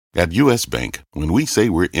At U.S. Bank, when we say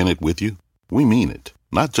we're in it with you, we mean it.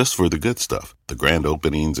 Not just for the good stuff, the grand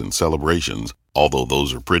openings and celebrations, although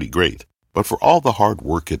those are pretty great, but for all the hard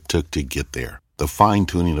work it took to get there. The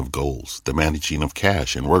fine-tuning of goals, the managing of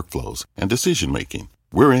cash and workflows, and decision-making.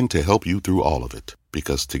 We're in to help you through all of it,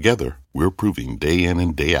 because together, we're proving day in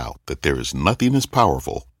and day out that there is nothing as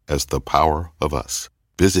powerful as the power of us.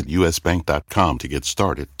 Visit usbank.com to get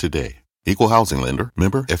started today. Equal housing lender,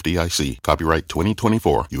 member FDIC, copyright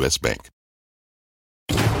 2024, U.S. Bank.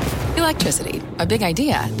 Electricity, a big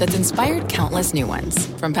idea that's inspired countless new ones.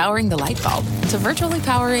 From powering the light bulb to virtually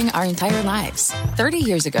powering our entire lives. 30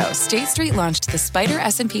 years ago, State Street launched the SPDR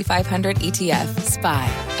S&P 500 ETF,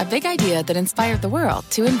 SPY. A big idea that inspired the world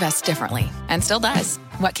to invest differently, and still does.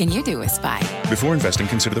 What can you do with SPY? Before investing,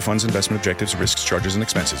 consider the fund's investment objectives, risks, charges, and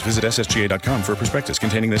expenses. Visit ssga.com for a prospectus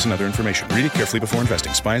containing this and other information. Read it carefully before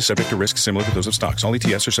investing. SPY is subject to risks similar to those of stocks. All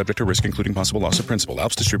ETFs are subject to risk, including possible loss of principal.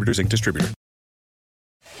 Alps Distributors, Inc. Distributor.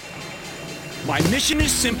 My mission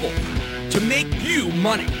is simple, to make you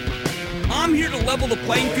money. I'm here to level the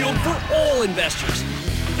playing field for all investors.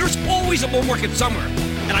 There's always a bull market somewhere,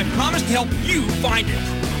 and I promise to help you find it.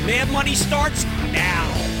 Mad Money starts now.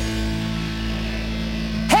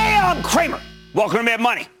 Hey, I'm Kramer. Welcome to Mad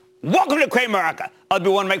Money. Welcome to Kramer America. I'll be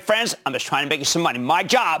one of my friends. I'm just trying to make you some money. My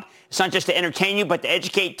job is not just to entertain you, but to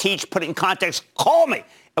educate, teach, put it in context. Call me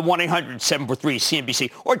at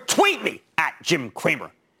 1-800-743-CNBC or tweet me at Jim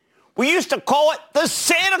Kramer. We used to call it the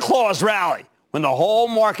Santa Claus rally when the whole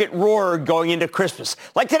market roared going into Christmas.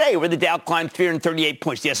 Like today, where the Dow climbed 338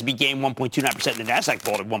 points. The S&P gained 1.29%, and the Nasdaq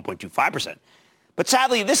vaulted 1.25%. But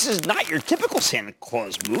sadly, this is not your typical Santa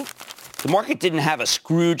Claus move. The market didn't have a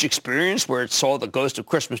Scrooge experience where it saw the ghost of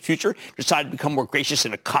Christmas future, decided to become more gracious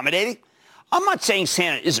and accommodating. I'm not saying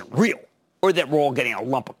Santa isn't real or that we're all getting a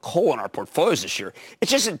lump of coal in our portfolios this year.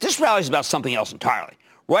 It's just that this rally is about something else entirely.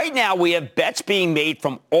 Right now, we have bets being made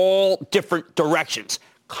from all different directions.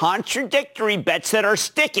 Contradictory bets that are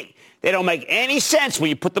sticking. They don't make any sense when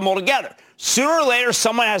you put them all together. Sooner or later,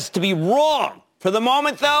 someone has to be wrong. For the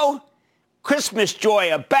moment, though, Christmas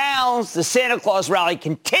joy abounds, the Santa Claus rally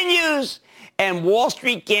continues, and Wall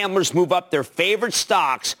Street gamblers move up their favorite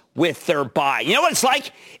stocks with their buy. You know what it's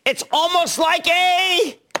like? It's almost like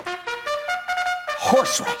a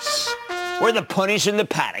horse race, where the ponies in the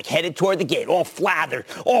paddock headed toward the gate, all flathered,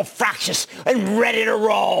 all fractious, and ready to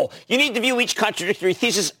roll. You need to view each contradictory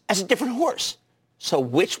thesis as a different horse. So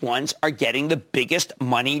which ones are getting the biggest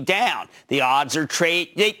money down? The odds are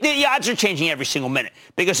the odds are changing every single minute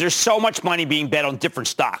because there's so much money being bet on different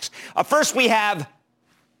stocks. First, we have,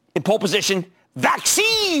 in pole position,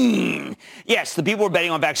 vaccine. Yes, the people who are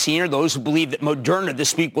betting on vaccine are those who believe that Moderna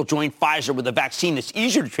this week will join Pfizer with a vaccine that's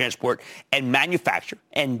easier to transport and manufacture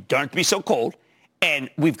and don't be so cold. And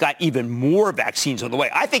we've got even more vaccines on the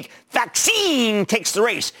way. I think vaccine takes the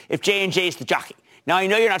race if J&J is the jockey. Now, I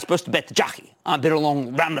know you're not supposed to bet the jockey. I've been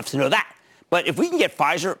along round enough to know that. But if we can get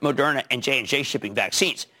Pfizer, Moderna, and J&J shipping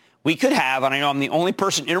vaccines, we could have, and I know I'm the only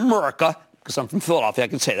person in America, because I'm from Philadelphia, I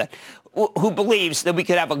can say that, who believes that we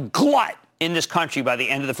could have a glut in this country by the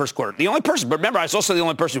end of the first quarter. The only person, but remember, I was also the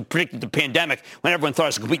only person who predicted the pandemic when everyone thought it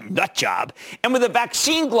was a complete nut job. And with a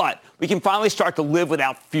vaccine glut, we can finally start to live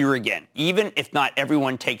without fear again, even if not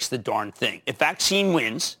everyone takes the darn thing. If vaccine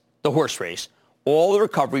wins the horse race, all the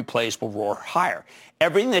recovery plays will roar higher.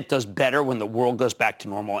 Everything that does better when the world goes back to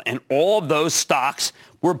normal, and all of those stocks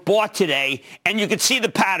were bought today, and you can see the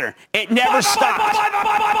pattern. It never stops.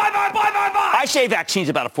 I say vaccine's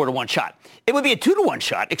about a 4-to-1 shot. It would be a 2-to-1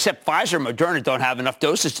 shot, except Pfizer and Moderna don't have enough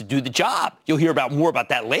doses to do the job. You'll hear more about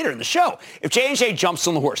that later in the show. If J&J jumps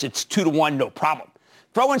on the horse, it's 2-to-1, no problem.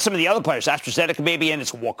 Throw in some of the other players, AstraZeneca maybe, and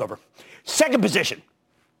it's a walkover. Second position,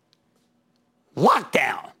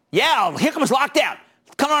 lockdown. Yeah, here comes lockdown.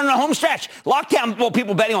 Coming on the home stretch. Lockdown, well,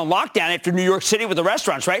 people betting on lockdown after New York City with the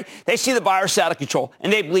restaurants, right? They see the virus out of control,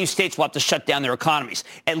 and they believe states will have to shut down their economies,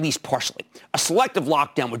 at least partially. A selective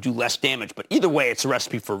lockdown would do less damage, but either way, it's a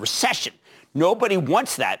recipe for recession. Nobody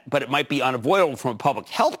wants that, but it might be unavoidable from a public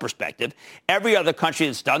health perspective. Every other country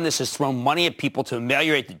that's done this has thrown money at people to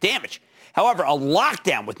ameliorate the damage. However, a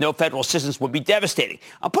lockdown with no federal assistance would be devastating.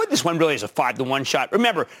 I'll put this one really as a 5-to-1 shot.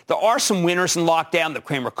 Remember, there are some winners in lockdown, the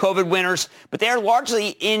Kramer COVID winners, but they are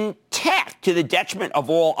largely intact to the detriment of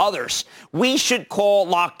all others. We should call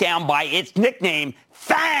lockdown by its nickname,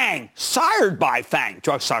 FANG, sired by FANG.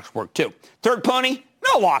 Drug stocks work too. Third pony,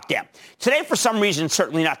 no lockdown. Today, for some reason,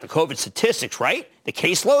 certainly not the COVID statistics, right? The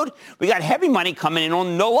caseload, we got heavy money coming in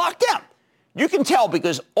on no lockdown. You can tell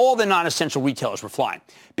because all the non-essential retailers were flying.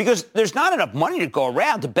 Because there's not enough money to go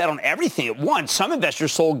around to bet on everything at once. Some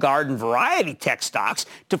investors sold garden variety tech stocks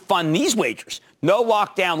to fund these wagers. No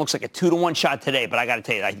lockdown looks like a 2-to-1 shot today, but I got to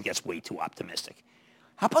tell you, I think that's way too optimistic.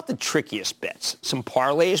 How about the trickiest bets? Some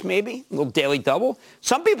parlays, maybe? A little daily double?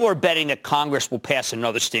 Some people are betting that Congress will pass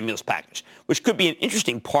another stimulus package, which could be an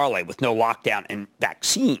interesting parlay with no lockdown and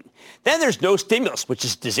vaccine. Then there's no stimulus, which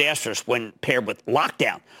is disastrous when paired with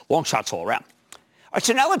lockdown. Long shots all around. All right,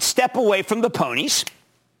 so now let's step away from the ponies,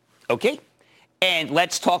 okay? And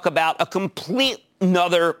let's talk about a complete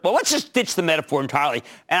another, well, let's just ditch the metaphor entirely,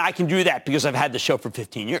 and I can do that because I've had the show for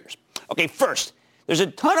 15 years. Okay, first, there's a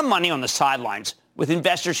ton of money on the sidelines with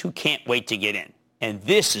investors who can't wait to get in. And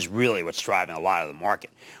this is really what's driving a lot of the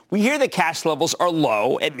market. We hear that cash levels are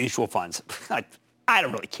low at mutual funds. I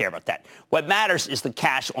don't really care about that. What matters is the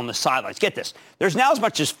cash on the sidelines. Get this. There's now as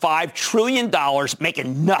much as $5 trillion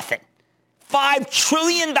making nothing. $5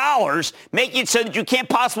 trillion making it so that you can't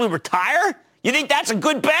possibly retire? You think that's a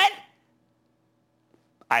good bet?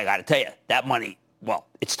 I got to tell you, that money, well,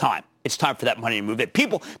 it's time. It's time for that money to move in.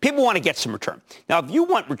 People want to get some return. Now, if you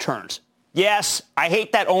want returns, yes, I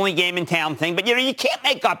hate that only game in town thing, but you can't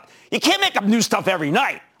make up new stuff every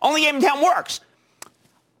night. Only game in town works.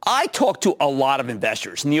 I talk to a lot of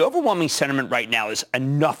investors, and the overwhelming sentiment right now is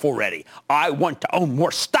enough already. I want to own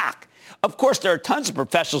more stock. Of course, there are tons of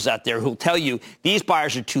professionals out there who'll tell you these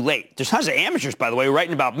buyers are too late. There's tons of amateurs, by the way,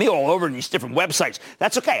 writing about me all over in these different websites.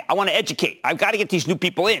 That's okay. I want to educate. I've got to get these new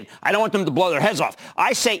people in. I don't want them to blow their heads off.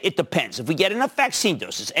 I say it depends. If we get enough vaccine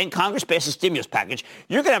doses and Congress passes a stimulus package,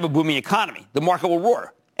 you're going to have a booming economy. The market will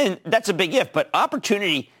roar. And that's a big if. But the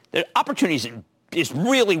opportunity is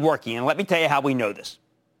really working. And let me tell you how we know this.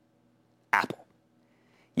 Apple.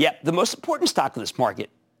 Yep, the most important stock in this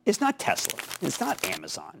market is not Tesla. It's not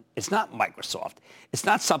Amazon. It's not Microsoft. It's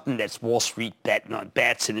not something that's Wall Street betting on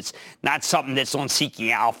bets, and it's not something that's on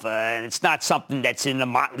Seeking Alpha, and it's not something that's in the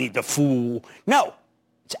Motley the Fool. No,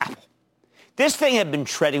 it's Apple. This thing had been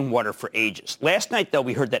treading water for ages. Last night, though,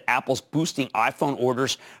 we heard that Apple's boosting iPhone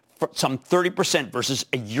orders for some 30% versus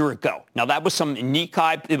a year ago. Now, that was some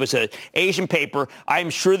Nikkei. It was an Asian paper. I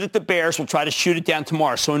am sure that the bears will try to shoot it down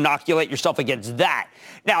tomorrow, so inoculate yourself against that.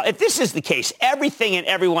 Now, if this is the case, everything and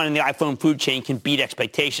everyone in the iPhone food chain can beat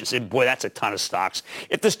expectations. And boy, that's a ton of stocks.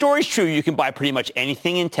 If the story's true, you can buy pretty much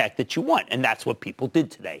anything in tech that you want, and that's what people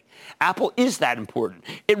did today. Apple is that important.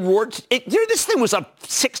 It roared. This thing was up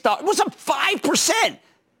 $6. It was up 5%.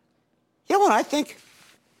 You know what I think?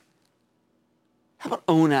 How about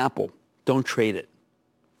own Apple? Don't trade it.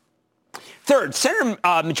 Third, Senate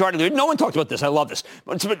Majority Leader, no one talked about this. I love this.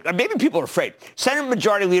 But maybe people are afraid. Senate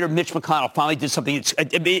Majority Leader Mitch McConnell finally did something.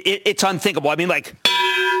 It's unthinkable. I mean, like,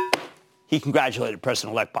 he congratulated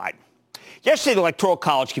President-elect Biden. Yesterday, the Electoral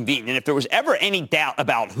College convened, and if there was ever any doubt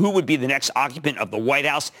about who would be the next occupant of the White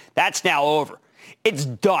House, that's now over. It's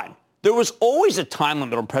done. There was always a time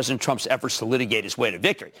limit on President Trump's efforts to litigate his way to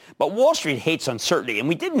victory. But Wall Street hates uncertainty, and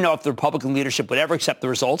we didn't know if the Republican leadership would ever accept the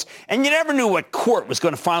results, and you never knew what court was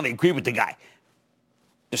going to finally agree with the guy.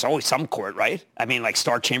 There's always some court, right? I mean, like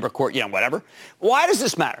Star Chamber Court, whatever. Why does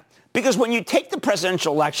this matter? Because when you take the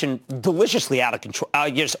presidential election deliciously out of control,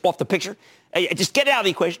 just off the picture, just get it out of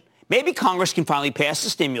the equation, maybe Congress can finally pass a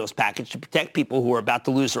stimulus package to protect people who are about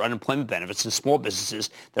to lose their unemployment benefits and small businesses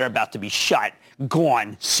that are about to be shut,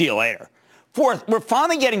 gone, see you later. Fourth, we're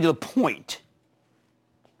finally getting to the point,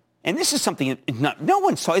 and this is something no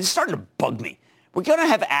one saw. It's starting to bug me. We're going to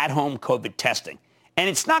have at-home COVID testing, and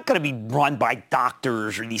it's not going to be run by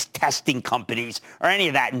doctors or these testing companies or any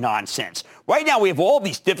of that nonsense. Right now, we have all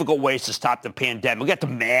these difficult ways to stop the pandemic. We got the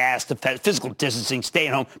mask, the physical distancing,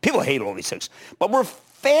 staying home. People hate all these things, but we're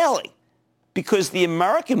failing because the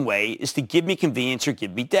American way is to give me convenience or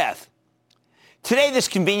give me death. Today, this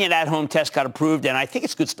convenient at-home test got approved, and I think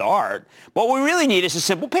it's a good start. What we really need is a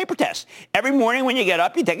simple paper test. Every morning when you get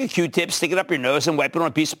up, you take a Q-tip, stick it up your nose, and wipe it on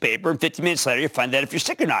a piece of paper, and 50 minutes later, you find out if you're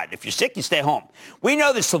sick or not. If you're sick, you stay home. We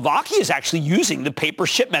know that Slovakia is actually using the paper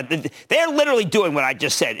ship method. They're literally doing what I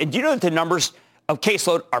just said. And do you know that the numbers of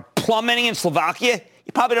caseload are plummeting in Slovakia?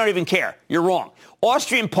 You probably don't even care. You're wrong.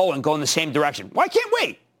 Austria and Poland go in the same direction. Why can't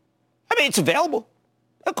we? I mean, it's available.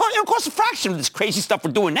 It'll cost a fraction of this crazy stuff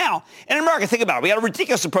we're doing now. And in America, think about it. We got a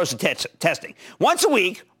ridiculous approach to testing. Once a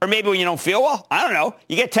week, or maybe when you don't feel well, I don't know,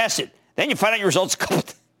 you get tested. Then you find out your results a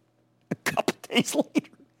couple days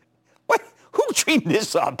later. What? Who dreamed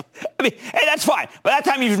this up? I mean, hey, that's fine. By that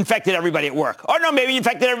time, you've infected everybody at work. Or no, maybe you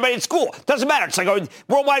infected everybody at school. Doesn't matter. It's like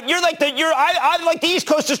worldwide. I'm like the East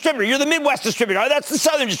Coast distributor. You're the Midwest distributor. That's the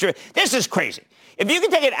Southern distributor. This is crazy. If you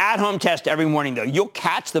can take an at-home test every morning, though, you'll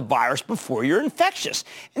catch the virus before you're infectious.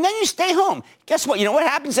 And then you stay home. Guess what? You know what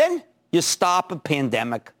happens then? You stop a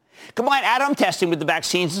pandemic. Combine at-home testing with the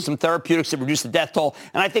vaccines and some therapeutics that reduce the death toll,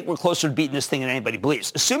 and I think we're closer to beating this thing than anybody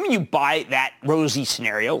believes. Assuming you buy that rosy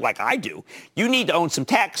scenario, like I do, you need to own some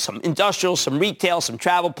tech, some industrial, some retail, some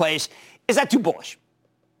travel plays. Is that too bullish?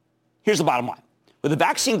 Here's the bottom line. With the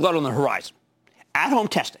vaccine glut on the horizon, at-home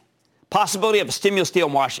testing, possibility of a stimulus deal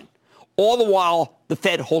in Washington, all the while the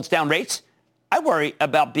Fed holds down rates, I worry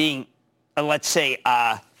about being, let's say,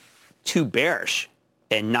 too bearish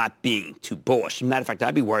and not being too bullish. As a matter of fact,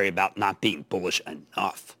 I'd be worried about not being bullish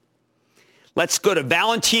enough. Let's go to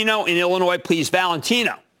Valentino in Illinois, please.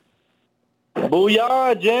 Valentino.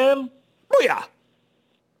 Booyah, Jim. Booyah.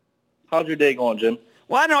 How's your day going, Jim?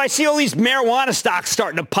 Well, I don't know. I see all these marijuana stocks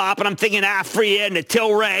starting to pop, and I'm thinking Aphria and the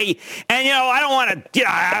Tilray. And, I don't want to,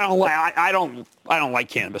 I don't like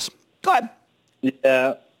cannabis. Go ahead.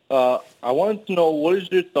 Yeah. I wanted to know, what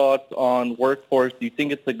is your thoughts on Workhorse? Do you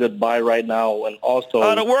think it's a good buy right now? And also...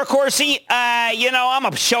 the Workhorsey, I'm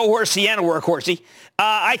a show horsey and a Workhorsey.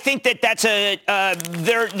 I think that's the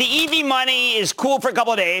EV money is cool for a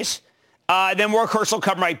couple of days. Then Workhorse will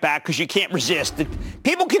come right back because you can't resist.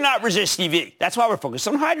 People cannot resist EV. That's why we're focused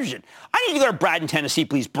on hydrogen. I need to go to Brad in Tennessee,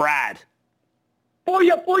 please. Brad.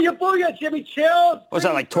 Booyah, booyah, booyah, Jimmy Chill. What's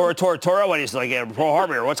that, like Tora? What is like a Pearl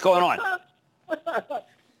Harbor? What's going on?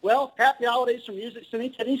 Well, happy holidays from Music City,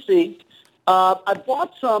 Tennessee. I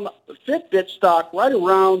bought some Fitbit stock right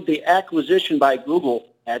around the acquisition by Google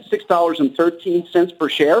at $6.13 per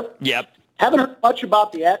share. Yep. Haven't heard much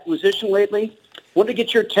about the acquisition lately. Wanted to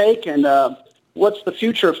get your take and what's the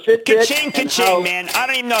future of Fitbit? Ka-ching, man. I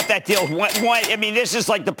don't even know if that deal went. I mean, this is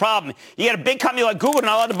like the problem. You got a big company like Google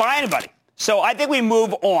not allowed to buy anybody. So I think we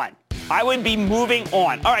move on. I would be moving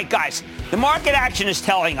on. All right, guys. The market action is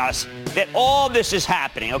telling us that all this is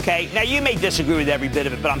happening, okay? Now, you may disagree with every bit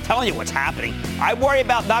of it, but I'm telling you what's happening. I worry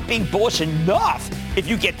about not being bullish enough if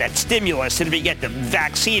you get that stimulus and if you get the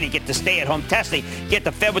vaccine and get the stay-at-home testing, get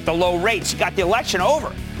the Fed with the low rates. You got the election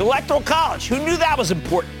over. The Electoral College. Who knew that was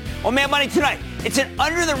important? On Mad Money tonight, it's an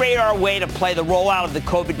under-the-radar way to play the rollout of the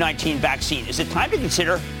COVID-19 vaccine. Is it time to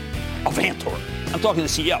consider Avantor? I'm talking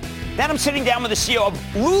to the CEO. Then I'm sitting down with the CEO of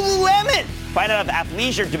Lululemon. Find out if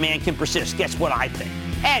athleisure demand can persist. Guess what I think.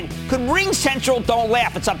 And could Ring Central, don't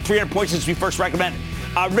laugh, it's up 300 points since we first recommended,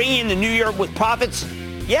 ring in the new year with profits?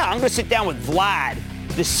 Yeah, I'm going to sit down with Vlad,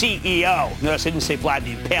 the CEO. Notice I didn't say Vlad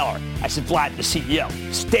the Impaler. I said Vlad, the CEO.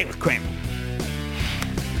 Stay with Cramer.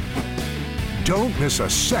 Don't miss a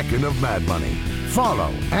second of Mad Money.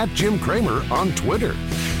 Follow @Jim Cramer on Twitter.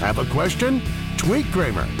 Have a question? Tweet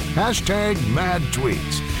Cramer.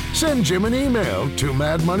 #MadTweets. Send Jim an email to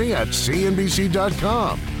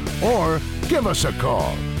madmoney@cnbc.com or give us a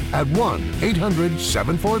call at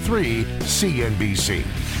 1-800-743-CNBC.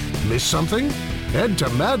 Miss something? Head to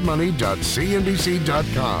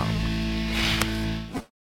madmoney.cnbc.com.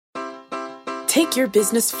 Take your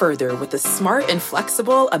business further with the smart and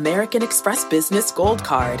flexible American Express Business Gold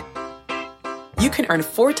Card. You can earn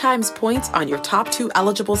 4 times points on your top 2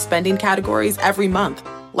 eligible spending categories every month,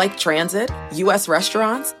 like transit, U.S.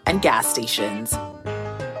 restaurants, and gas stations.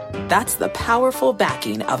 That's the powerful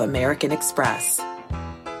backing of American Express.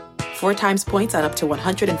 4 times points on up to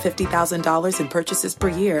 $150,000 in purchases per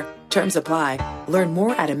year. Terms apply. Learn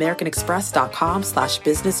more at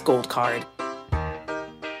americanexpress.com/businessgoldcard.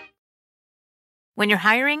 When you're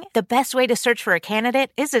hiring, the best way to search for a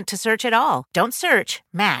candidate isn't to search at all. Don't search,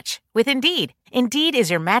 match with Indeed. Indeed is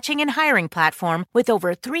your matching and hiring platform with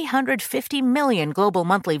over 350 million global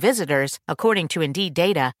monthly visitors, according to Indeed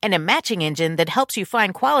data, and a matching engine that helps you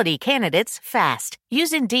find quality candidates fast.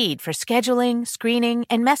 Use Indeed for scheduling, screening,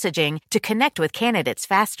 and messaging to connect with candidates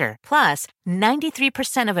faster. Plus,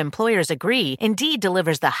 93% of employers agree Indeed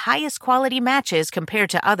delivers the highest quality matches compared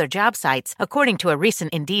to other job sites, according to a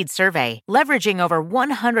recent Indeed survey. Leveraging over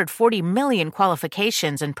 140 million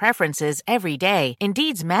qualifications and preferences every day,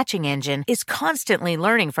 Indeed's matching engine is constantly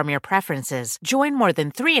learning from your preferences. Join more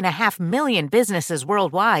than 3.5 million businesses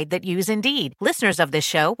worldwide that use Indeed. Listeners of this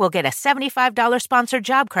show will get a $75 sponsored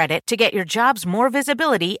job credit to get your jobs more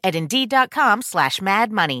visibility at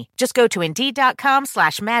Indeed.com/madmoney. Just go to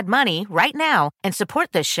Indeed.com/madmoney right now and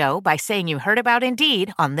support this show by saying you heard about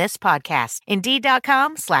Indeed on this podcast.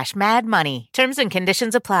 Indeed.com/madmoney. Terms and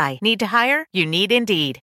conditions apply. Need to hire? You need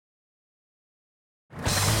Indeed.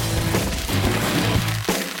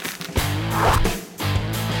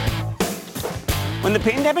 When the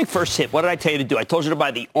pandemic first hit, what did I tell you to do? I told you to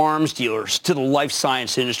buy the arms dealers to the life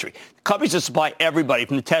science industry. companies that supply everybody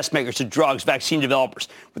from the test makers to drugs, vaccine developers.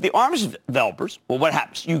 With the arms developers, well, what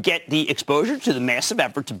happens? You get the exposure to the massive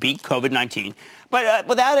effort to beat COVID-19, but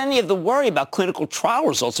without any of the worry about clinical trial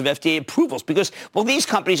results of FDA approvals because, well, these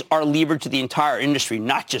companies are levered to the entire industry,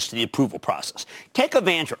 not just to the approval process. Take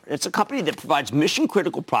Avantor. It's a company that provides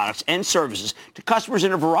mission-critical products and services to customers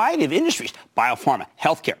in a variety of industries, biopharma,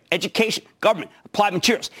 healthcare, education, government, applied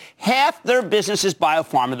materials. Half their business is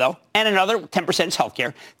biopharma, though, and another 10% is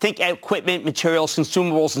healthcare. Think equipment, materials,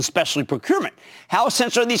 consumables, and specialty procurement. How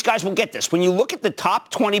essential are these guys? We'll get this. When you look at the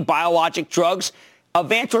top 20 biologic drugs,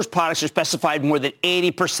 Avantor's products are specified in more than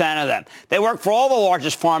 80% of them. They work for all the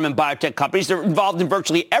largest pharma and biotech companies. They're involved in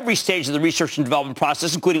virtually every stage of the research and development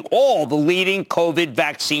process, including all the leading COVID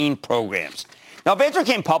vaccine programs. Now, Avantor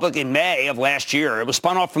came public in May of last year. It was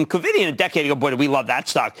spun off from Covidien a decade ago. Boy, did we love that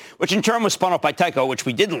stock, which in turn was spun off by Tyco, which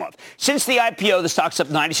we didn't love. Since the IPO, the stock's up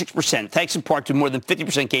 96%, thanks in part to more than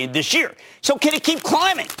 50% gain this year. So can it keep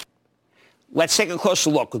climbing? Let's take a closer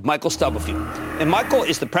look with Michael Stubblefield. And Michael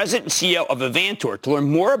is the president and CEO of Avantor. To learn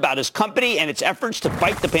more about his company and its efforts to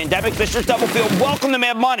fight the pandemic, Mr. Stubblefield, welcome to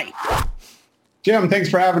Mad Money. Jim, thanks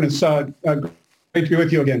for having us. Great to be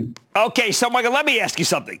with you again. Okay, so Michael, let me ask you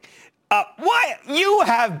something. Why you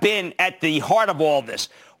have been at the heart of all this?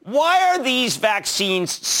 Why are these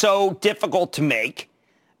vaccines so difficult to make?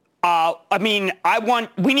 We need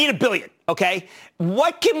 $1 billion. Okay,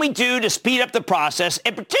 what can we do to speed up the process,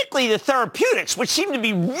 and particularly the therapeutics, which seem to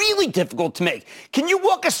be really difficult to make? Can you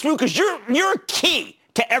walk us through, because you're key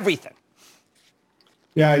to everything?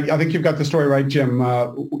 Yeah, I think you've got the story right, Jim.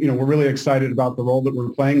 We're really excited about the role that we're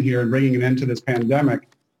playing here in bringing an end to this pandemic.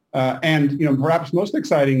 And perhaps most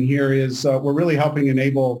exciting here is we're really helping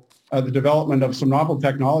enable the development of some novel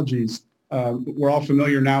technologies. We're all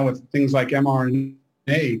familiar now with things like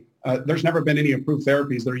mRNA. There's never been any approved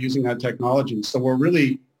therapies that are using that technology. So we're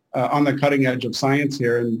really on the cutting edge of science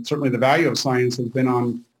here, and certainly the value of science has been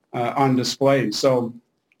on display. So,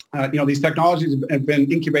 these technologies have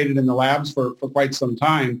been incubated in the labs for quite some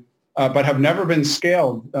time, but have never been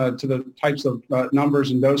scaled to the types of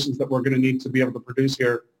numbers and doses that we're going to need to be able to produce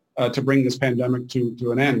here to bring this pandemic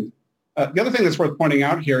to an end. The other thing that's worth pointing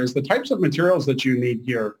out here is the types of materials that you need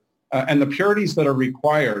here and the purities that are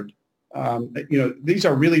required. These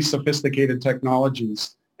are really sophisticated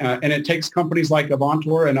technologies, and it takes companies like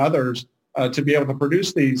Avantor and others to be able to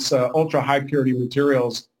produce these ultra high purity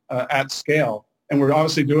materials at scale. And we're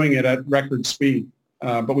obviously doing it at record speed,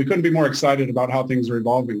 but we couldn't be more excited about how things are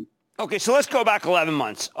evolving. Okay, so let's go back 11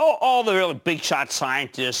 months. All the really big shot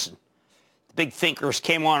scientists, big thinkers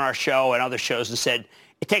came on our show and other shows and said,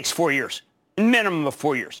 it takes 4 years, a minimum of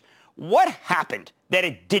 4 years. What happened that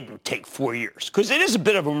it didn't take 4 years? Because it is a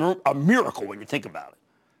bit of a miracle when you think about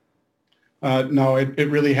it. No, it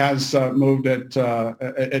really has moved at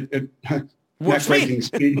neck-breaking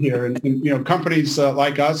speed here. And companies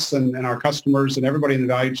like us and our customers and everybody in the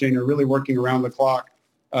value chain are really working around the clock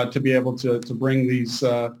to be able to bring these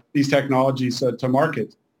technologies to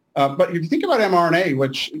market. But if you think about mRNA,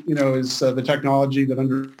 which is the technology that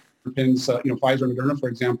underpins Pfizer and Moderna, for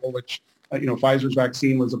example, which Pfizer's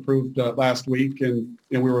vaccine was approved last week, and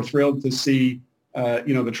we were thrilled to see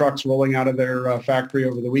the trucks rolling out of their factory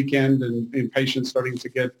over the weekend, and patients starting to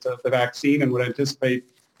get the vaccine, and would anticipate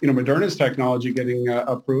Moderna's technology getting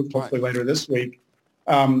approved hopefully later this week.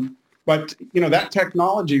 But that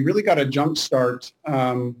technology really got a jump start.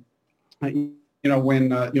 When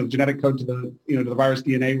genetic code to the virus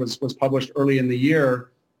DNA was published early in the year,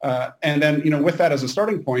 and then with that as a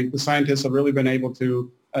starting point, the scientists have really been able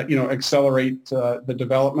to accelerate the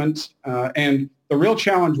development. And the real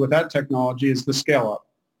challenge with that technology is the scale up.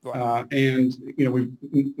 Right. And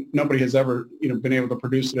nobody has ever been able to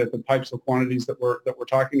produce it at the types of quantities that we're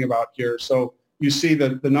talking about here. So you see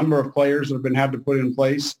the number of players that have been had to put in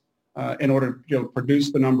place in order to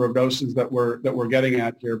produce the number of doses that we're getting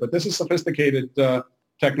at here. But this is sophisticated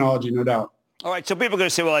technology, no doubt. All right, so people are going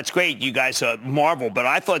to say, well, that's great, you guys marvel, but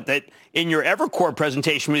I thought that in your Evercore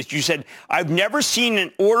presentation, you said, I've never seen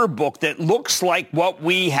an order book that looks like what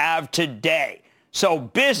we have today. So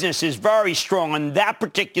business is very strong on that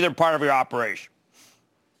particular part of your operation.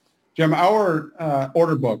 Jim, our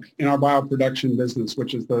order book in our bioproduction business,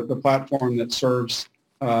 which is the platform that serves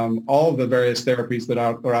all of the various therapies that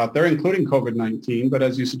are out there, including COVID-19, but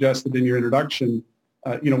as you suggested in your introduction,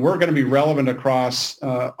 we're going to be relevant across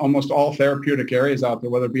almost all therapeutic areas out there,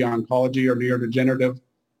 whether it be oncology or neurodegenerative,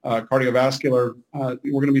 cardiovascular. We're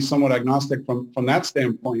going to be somewhat agnostic from that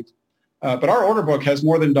standpoint. But our order book has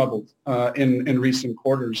more than doubled in recent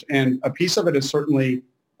quarters. And a piece of it is certainly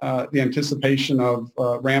the anticipation of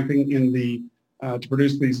ramping in to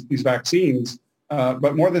produce these vaccines.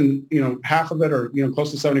 but more than half of it, or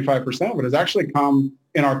close to 75% of it, has actually come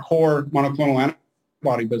in our core monoclonal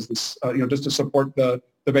antibody business. Just to support the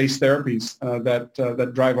base therapies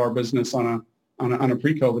that drive our business on a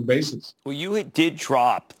pre-COVID basis. Well, you did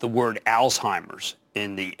drop the word Alzheimer's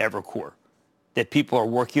in the Evercore, that people are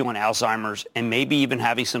working on Alzheimer's and maybe even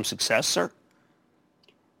having some success, sir?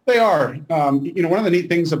 They are. One of the neat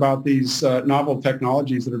things about these novel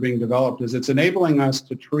technologies that are being developed is it's enabling us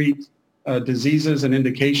to treat diseases and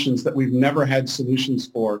indications that we've never had solutions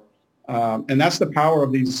for. And that's the power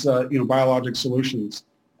of these, biologic solutions.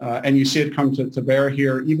 And you see it come to bear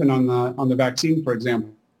here, even on the vaccine, for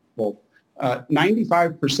example.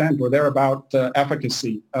 95% or thereabout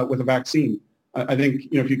efficacy with a vaccine. I think,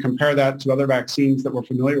 if you compare that to other vaccines that we're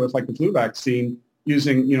familiar with, like the flu vaccine,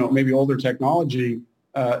 using, maybe older technology,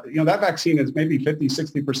 that vaccine is maybe 50,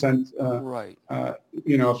 60%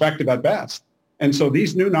 effective at best. And so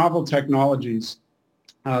these new novel technologies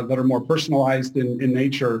that are more personalized in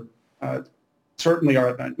nature certainly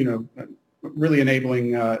are, really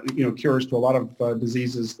enabling, cures to a lot of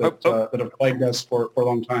diseases that have plagued us for a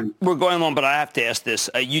long time. We're going along, but I have to ask this.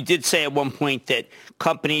 You did say at one point that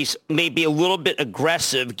companies may be a little bit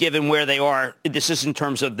aggressive given where they are. This is in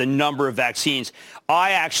terms of the number of vaccines.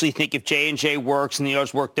 I actually think if J&J works and the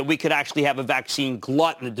others work, that we could actually have a vaccine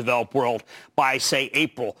glut in the developed world by, say,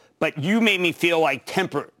 April. But you made me feel like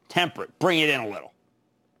temperate, bring it in a little.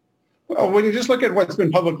 Well, when you just look at what's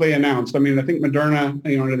been publicly announced, I mean, I think Moderna,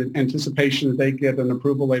 in anticipation that they get an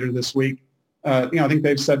approval later this week, I think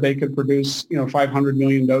they've said they could produce, 500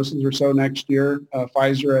 million doses or so next year.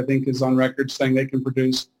 Pfizer, I think, is on record saying they can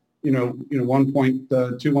produce,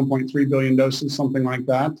 1.3 billion doses, something like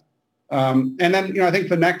that. And then, I think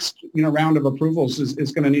the next, round of approvals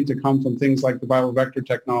is going to need to come from things like the viral vector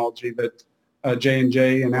technology that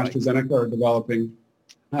J&J and AstraZeneca are developing.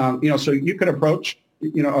 So you could approach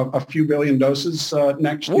a few billion doses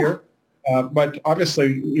next year. But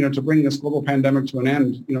obviously, to bring this global pandemic to an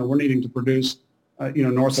end, we're needing to produce,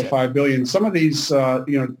 north of 5 billion. Some of these,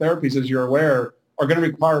 therapies, as you're aware, are going to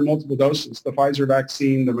require multiple doses. The Pfizer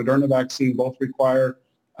vaccine, the Moderna vaccine both require,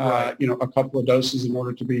 a couple of doses in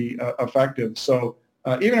order to be effective. So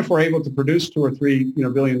even if we're able to produce 2 or 3,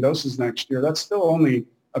 billion doses next year, that's still only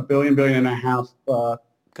a billion and a half,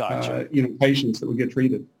 patients that would get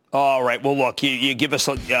treated. All right. Well, look, you give us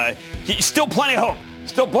still plenty of hope.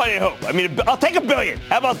 Still plenty of hope. I mean, I'll take $1 billion.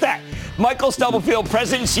 How about that? Michael Stubblefield,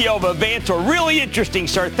 President and CEO of Avantor. Really interesting,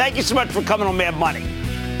 sir. Thank you so much for coming on Mad Money.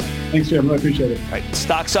 Thanks, Jim. I appreciate it. All right.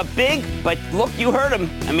 Stock's up big, but look, you heard him.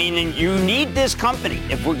 I mean, you need this company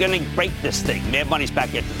if we're going to break this thing. Mad Money's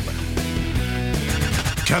back after the break.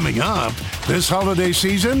 Coming up, this holiday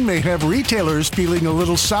season may have retailers feeling a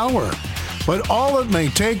little sour. But all it may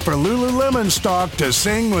take for Lululemon stock to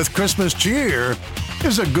sing with Christmas cheer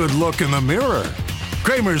is a good look in the mirror.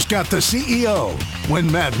 Kramer's got the CEO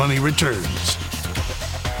when Mad Money returns.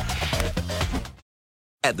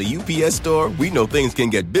 At the UPS Store, we know things can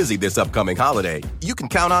get busy this upcoming holiday. You can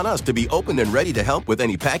count on us to be open and ready to help with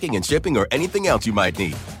any packing and shipping or anything else you might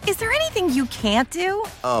need. Is there anything you can't do?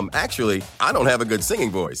 Actually, I don't have a good singing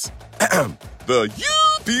voice. The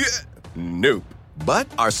UPS... Nope. But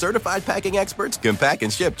our certified packing experts can pack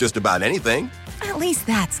and ship just about anything. At least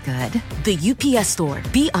that's good. The UPS Store.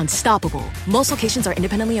 Be unstoppable. Most locations are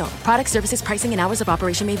independently owned. Product, services, pricing, and hours of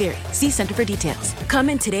operation may vary. See Center for details.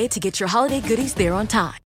 Come in today to get your holiday goodies there on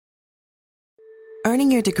time.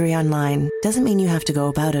 Earning your degree online doesn't mean you have to go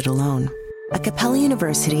about it alone. At Capella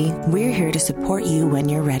University, we're here to support you when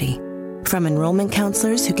you're ready. From enrollment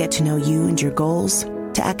counselors who get to know you and your goals,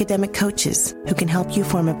 to academic coaches who can help you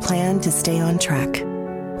form a plan to stay on track.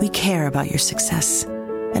 We care about your success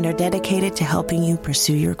and are dedicated to helping you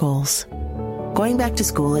pursue your goals. Going back to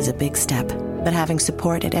school is a big step, but having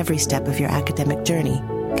support at every step of your academic journey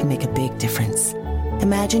can make a big difference.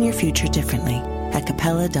 Imagine your future differently at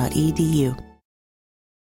capella.edu.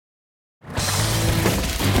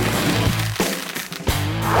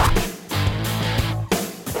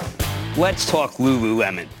 Let's talk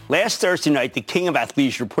Lululemon. Last Thursday night, the king of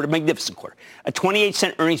athleisure reported a magnificent quarter. A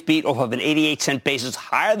 28-cent earnings beat off of an 88-cent basis,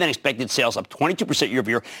 higher than expected sales, up 22% year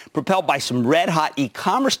over year, propelled by some red-hot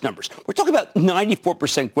e-commerce numbers. We're talking about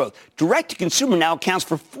 94% growth. Direct-to-consumer now accounts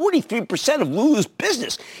for 43% of Lulu's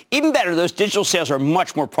business. Even better, those digital sales are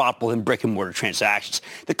much more profitable than brick-and-mortar transactions.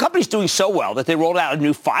 The company's doing so well that they rolled out a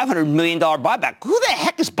new $500 million buyback. Who the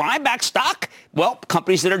heck is buying back stock? Well,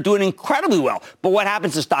 companies that are doing incredibly well. But what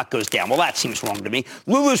happens if stock goes down? Well, that seems wrong to me.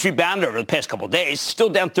 Lulu's has rebounded over the past couple of days. Still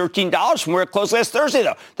down $13 from where it closed last Thursday,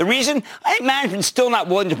 though. The reason? I think management's still not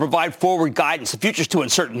willing to provide forward guidance. The future's too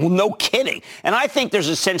uncertain. Well, no kidding. And I think there's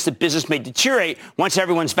a sense that business may deteriorate once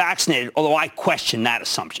everyone's vaccinated, although I question that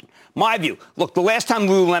assumption. My view, look, the last time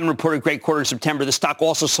Lululemon reported a great quarter in September, the stock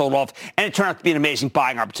also sold off, and it turned out to be an amazing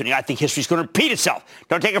buying opportunity. I think history's going to repeat itself.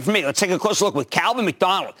 Don't take it from me. Let's take a closer look with Calvin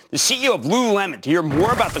McDonald, the CEO of Lululemon, to hear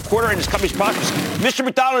more about the quarter and his company's prospects. Mr.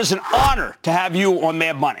 McDonald, it's an honor to have you on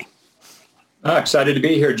Mad Money. Excited to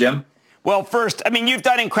be here, Jim. Well, first, you've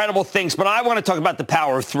done incredible things, but I want to talk about the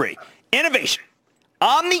power of three. Innovation,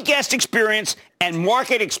 omni-guest experience, and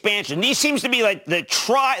market expansion. These seems to be like the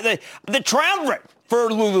triumvirate for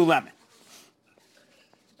Lululemon.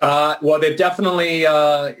 Well, they definitely,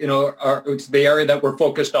 it's the area that we're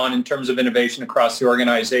focused on in terms of innovation across the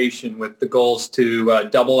organization, with the goals to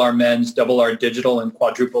double our men's, double our digital, and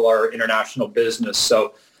quadruple our international business.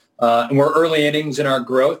 So, and we're early innings in our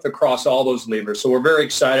growth across all those levers. So we're very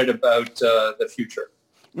excited about the future.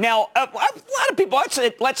 Now, a lot of people,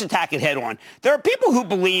 let's attack it head on. There are people who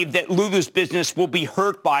believe that Lulu's business will be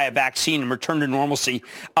hurt by a vaccine and return to normalcy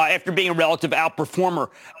after being a relative outperformer.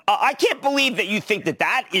 I can't believe that you think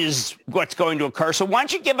that is what's going to occur. So why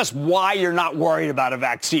don't you give us why you're not worried about a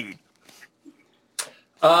vaccine?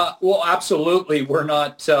 Well, absolutely. We're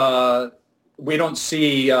not, we don't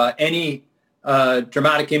see any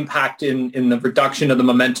dramatic impact in the reduction of the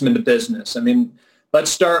momentum in the business. Let's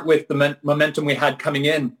start with the momentum we had coming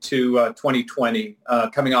into 2020,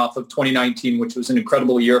 coming off of 2019, which was an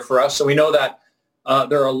incredible year for us. So we know that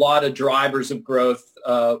there are a lot of drivers of growth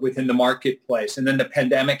within the marketplace. And then the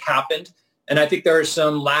pandemic happened. And I think there are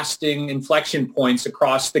some lasting inflection points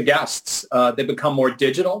across the guests. They become more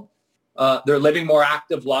digital. They're living more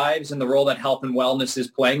active lives, and the role that health and wellness is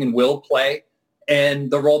playing and will play, and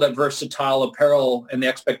the role that versatile apparel and the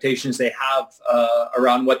expectations they have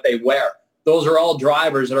around what they wear. Those are all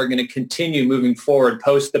drivers that are going to continue moving forward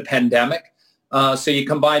post the pandemic. So you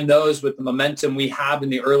combine those with the momentum we have in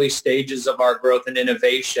the early stages of our growth and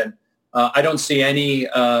innovation. I don't see any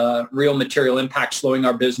real material impact slowing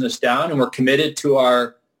our business down, and we're committed to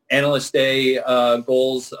our Analyst Day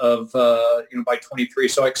goals of by 23.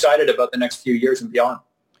 So excited about the next few years and beyond.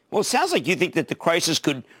 Well, it sounds like you think that the crisis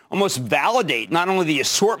could almost validate not only the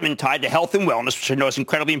assortment tied to health and wellness, which I know is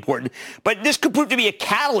incredibly important, but this could prove to be a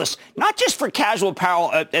catalyst, not just for casual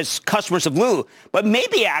apparel as customers of Lulu, but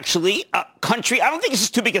maybe actually a country. I don't think this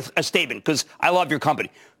is too big a statement because I love your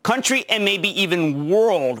company. Country and maybe even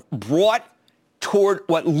world brought toward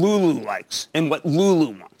what Lulu likes and what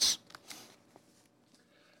Lulu wants.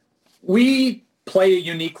 We play a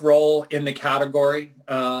unique role in the category.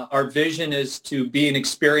 Our vision is to be an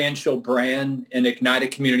experiential brand and ignite a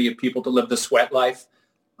community of people to live the sweat life.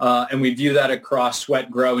 And we view that across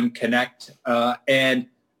Sweat, Grow, and Connect. And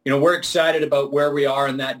we're excited about where we are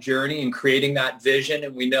in that journey and creating that vision.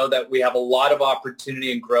 And we know that we have a lot of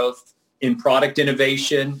opportunity and growth in product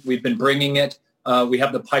innovation. We've been bringing it. We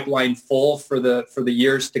have the pipeline full for the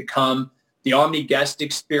years to come. The Omni guest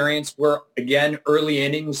experience, we're, again, early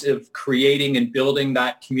innings of creating and building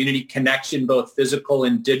that community connection, both physical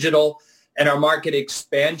and digital. And our market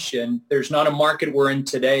expansion, there's not a market we're in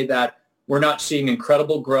today that we're not seeing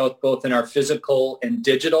incredible growth, both in our physical and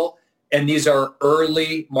digital. And these are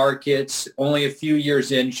early markets, only a few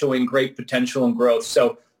years in, showing great potential and growth.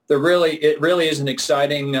 So it really is an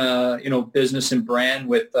exciting, business and brand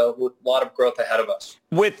with a lot of growth ahead of us.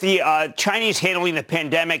 With the Chinese handling the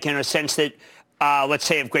pandemic in a sense that, let's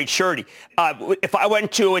say, of great surety, if I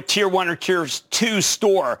went to a tier 1 or tier 2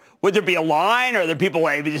 store, would there be a line? Are there people,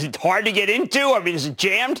 is it hard to get into? Is it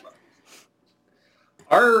jammed?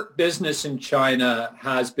 Our business in China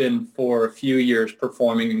has been for a few years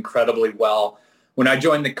performing incredibly well. When I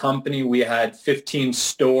joined the company, we had 15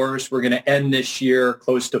 stores. We're going to end this year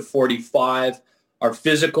close to 45. Our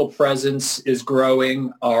physical presence is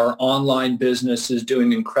growing. Our online business is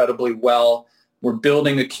doing incredibly well. We're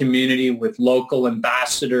building a community with local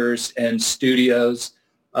ambassadors and studios.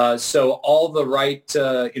 So all the right,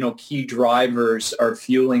 key drivers are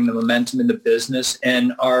fueling the momentum in the business.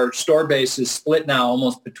 And our store base is split now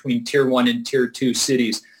almost between tier 1 and tier 2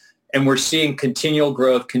 cities. And we're seeing continual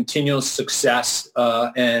growth, continual success,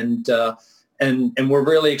 and we're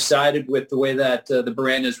really excited with the way that the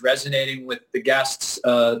brand is resonating with the guests,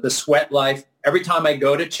 the sweat life. Every time I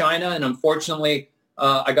go to China, and unfortunately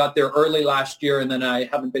I got there early last year and then I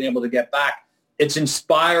haven't been able to get back, it's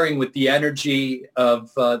inspiring with the energy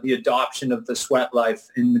of the adoption of the sweat life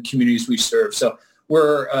in the communities we serve. So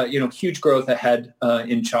we're, huge growth ahead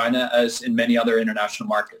in China as in many other international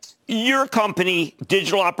markets. Your company,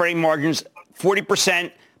 digital operating margins, 40%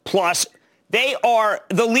 plus. They are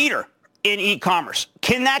the leader in e-commerce.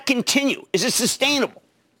 Can that continue? Is it sustainable?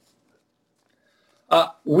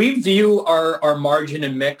 We view our margin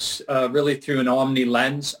and mix really through an omni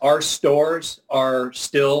lens. Our stores are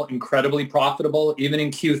still incredibly profitable. Even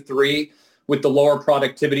in Q3, with the lower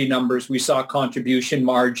productivity numbers, we saw contribution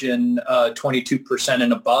margin 22%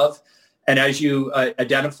 and above. And as you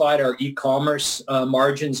identified, our e-commerce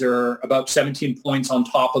margins are about 17 points on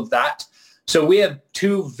top of that. So we have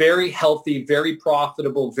two very healthy, very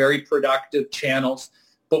profitable, very productive channels.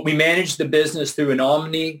 But we manage the business through an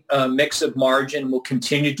omni mix of margin. We'll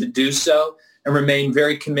continue to do so and remain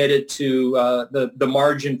very committed to the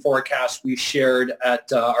margin forecast we shared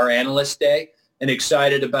at our Analyst Day, and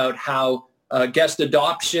excited about how guest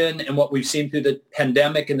adoption and what we've seen through the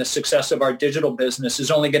pandemic and the success of our digital business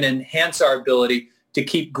is only going to enhance our ability to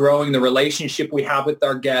keep growing the relationship we have with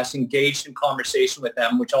our guests, engaged in conversation with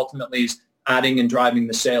them, which ultimately is adding and driving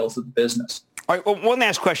the sales of the business. All right, well, one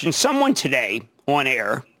last question. Someone today on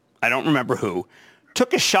air, I don't remember who,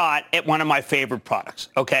 took a shot at one of my favorite products,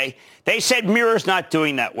 okay? They said Mirror's not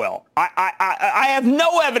doing that well. I have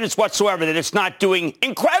no evidence whatsoever that it's not doing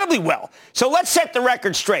incredibly well. So let's set the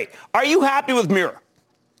record straight. Are you happy with Mirror?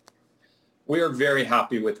 We are very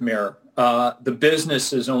happy with Mirror. The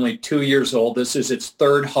business is only 2 years old. This is its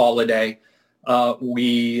third holiday.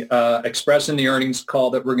 We expressed in the earnings call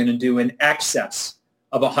that we're going to do in excess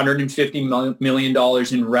of $150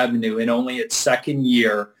 million in revenue in only its second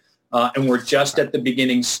year. And we're just at the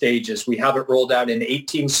beginning stages. We have it rolled out in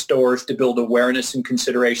 18 stores to build awareness and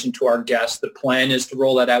consideration to our guests. The plan is to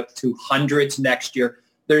roll that out to hundreds next year.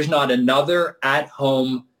 There's not another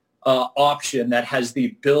at-home option that has the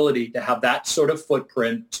ability to have that sort of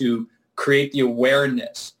footprint to create the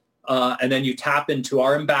awareness. And then you tap into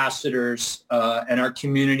our ambassadors and our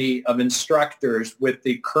community of instructors with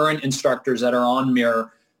the current instructors that are on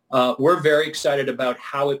Mirror. We're very excited about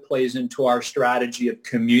how it plays into our strategy of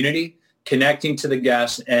community, connecting to the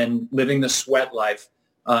guests, and living the sweat life.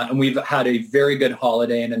 And we've had a very good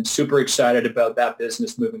holiday, and I'm super excited about that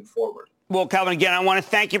business moving forward. Well, Calvin, again, I want to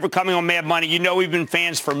thank you for coming on Mad Money. You know we've been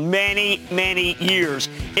fans for many, many years.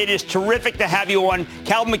 It is terrific to have you on.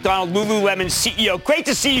 Calvin McDonald, Lululemon CEO. Great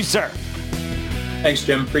to see you, sir. Thanks,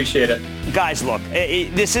 Jim. Appreciate it. Guys, look,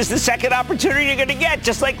 this is the second opportunity you're going to get,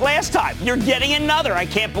 just like last time. You're getting another. I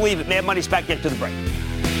can't believe it. Mad Money's back after the break.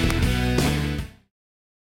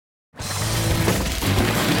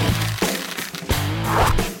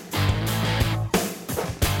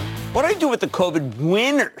 What do I do with the COVID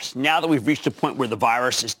winners now that we've reached a point where the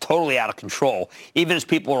virus is totally out of control, even as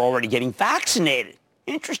people are already getting vaccinated?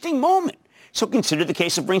 Interesting moment. So consider the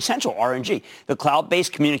case of RingCentral, RNG, the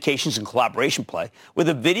cloud-based communications and collaboration play with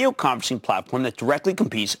a video conferencing platform that directly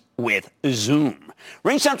competes with Zoom.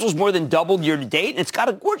 RingCentral's more than doubled year to date, and it's got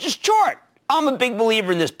a gorgeous chart. I'm a big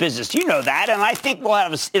believer in this business. You know that, and I think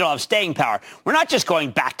it'll have staying power. We're not just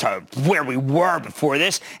going back to where we were before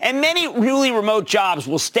this, and many newly remote jobs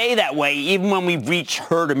will stay that way even when we reach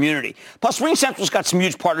herd immunity. Plus, RingCentral's got some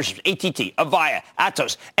huge partnerships, AT&T, Avaya,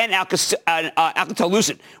 Atos, and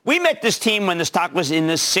Alcatel-Lucent. We met this team when the stock was in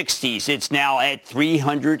the 60s. It's now at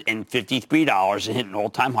 $353 and hit an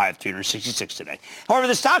all-time high of $366 today. However,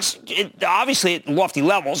 the stock's obviously at lofty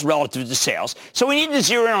levels relative to sales, so we need to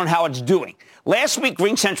zero in on how it's doing. Last week,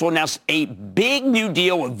 RingCentral announced a big new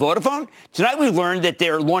deal with Vodafone. Tonight, we learned that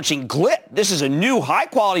they're launching Glip. This is a new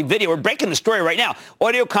high-quality video. We're breaking the story right now.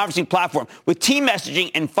 Audio conferencing platform with team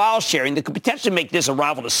messaging and file sharing that could potentially make this a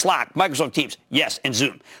rival to Slack, Microsoft Teams, yes, and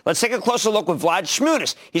Zoom. Let's take a closer look with Vlad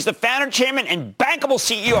Shmunis. He's the founder, chairman, and bankable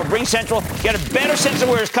CEO of RingCentral. Get a better sense of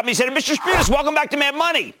where his company's headed. Mr. Shmunis, welcome back to Mad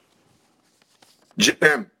Money.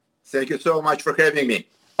 Jim, thank you so much for having me.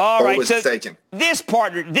 All right, Always so exciting. this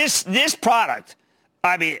product,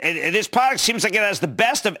 I mean, this product seems like it has the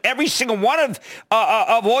best of every single one of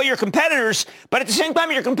all your competitors, but at the same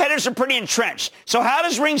time, your competitors are pretty entrenched. So how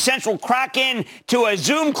does RingCentral crack into a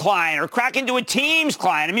Zoom client or crack into a Teams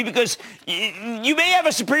client? I mean, because you may have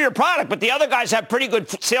a superior product, but the other guys have pretty good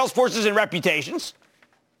sales forces and reputations.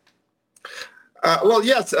 Well,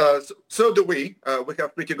 yes, so do we. We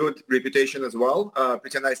have pretty good reputation as well,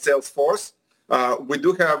 pretty nice sales force. We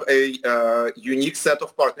do have a unique set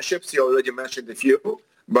of partnerships. You already mentioned a few,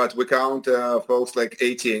 but we count folks like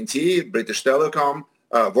AT&T, British Telecom,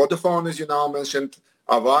 Vodafone, as you now mentioned,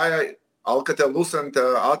 Avaya, Alcatel-Lucent,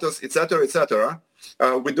 Atos, etc., etc.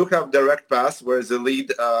 We do have DirectPath, where the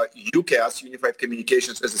lead UCaaS, Unified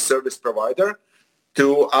Communications as a Service provider,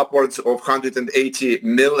 to upwards of 180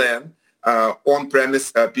 million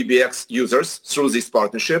on-premise PBX users through these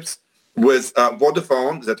partnerships. With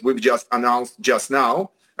Vodafone that we've just announced just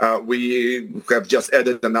now, We have just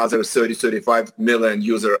added another 35 million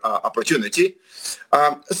user opportunity.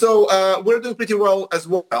 So we're doing pretty well as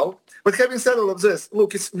well. But having said all of this,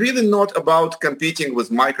 look, it's really not about competing with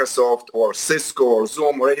Microsoft or Cisco or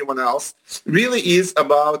Zoom or anyone else. It really is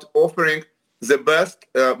about offering the best,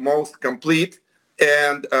 most complete,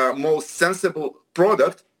 and most sensible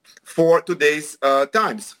product for today's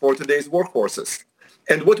times, for today's workforces.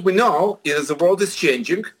 And what we know is the world is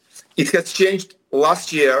changing. It has changed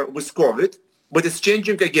last year with COVID, but it's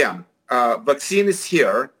changing again. Vaccine is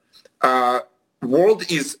here.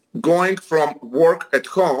 World is going from work at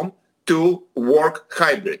home to work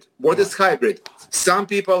hybrid. What is hybrid? Some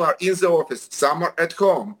people are in the office, some are at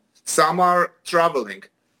home, some are traveling.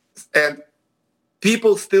 And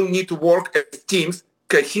people still need to work as teams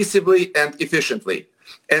cohesively and efficiently.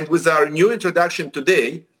 And with our new introduction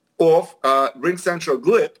today of RingCentral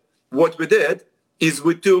Glip, what we did is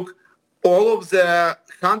we took all of the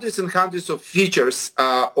hundreds and hundreds of features,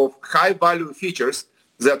 of high-value features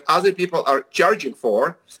that other people are charging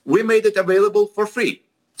for, we made it available for free.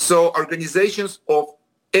 So organizations of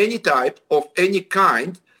any type, of any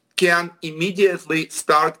kind, can immediately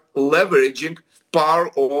start leveraging power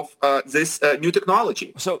of this new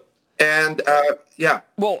technology. And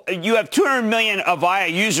well, you have 200 million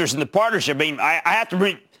Avaya users in the partnership. I mean, I have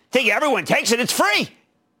to think everyone takes it. It's free.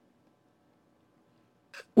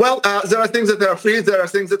 Well, there are things that are free. There are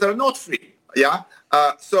things that are not free. Yeah.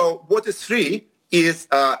 So what is free is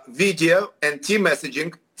video and team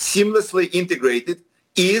messaging seamlessly integrated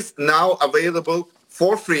is now available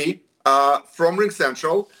for free from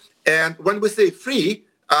RingCentral. And when we say free,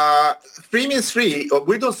 free means free.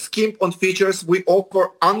 We don't skimp on features. We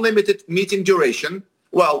offer unlimited meeting duration.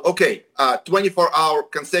 Well, okay, 24-hour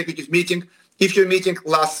consecutive meeting. If your meeting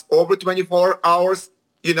lasts over 24 hours,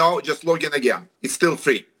 just log in again. It's still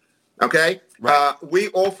free. Okay? Right. We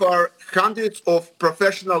offer hundreds of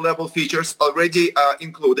professional level features already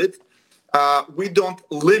included. We don't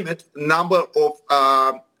limit number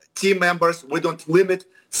of team members. We don't limit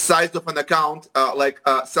size of an account like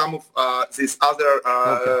some of these other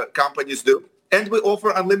companies do. And we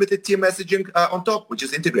offer unlimited team messaging on top, which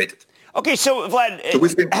is integrated. Okay, so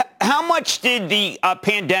Vlad, how much did the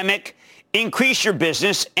pandemic increase your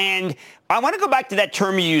business? And I want to go back to that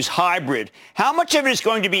term you use, hybrid. How much of it is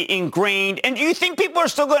going to be ingrained? And do you think people are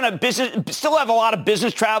still going to still have a lot of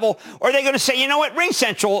business travel? Or are they going to say, you know what,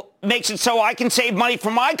 RingCentral makes it so I can save money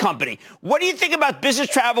for my company? What do you think about business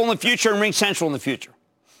travel in the future and RingCentral in the future?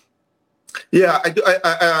 Yeah,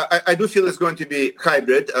 I do feel it's going to be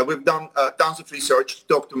hybrid. We've done tons of research,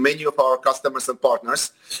 talked to many of our customers and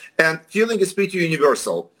partners, and feeling is pretty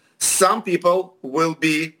universal. Some people will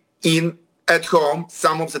be at home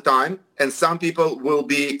some of the time, and some people will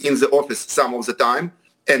be in the office some of the time,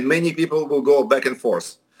 and many people will go back and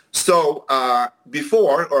forth. So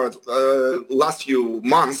before, or last few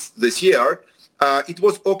months this year, it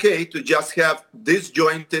was okay to just have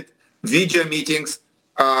disjointed video meetings.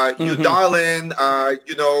 You dial in,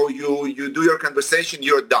 you do your conversation,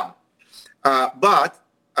 you're done. But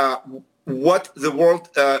what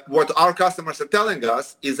our customers are telling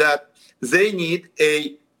us is that they need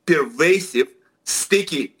a pervasive,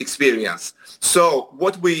 sticky experience. So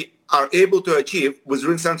what we are able to achieve with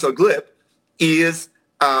RingCentral Glip is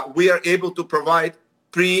we are able to provide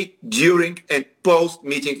pre, during, and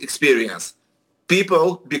post-meeting experience.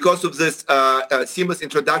 People, because of this seamless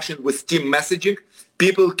introduction with team messaging,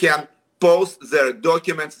 people can post their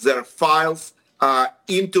documents, their files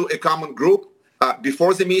into a common group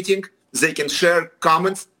before the meeting. They can share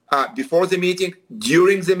comments before the meeting,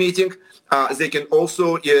 during the meeting. They can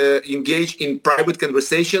also engage in private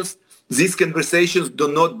conversations. These conversations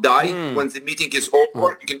do not die when the meeting is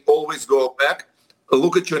over. You can always go back,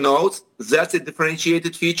 look at your notes. That's a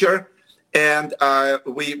differentiated feature. And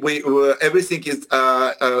everything is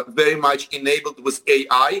very much enabled with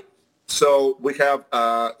AI. So we have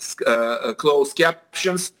closed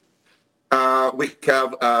captions. We have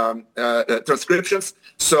transcriptions.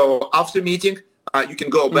 So after meeting, you can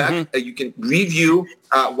go back, you can review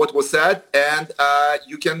what was said, and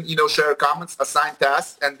you can, share comments, assign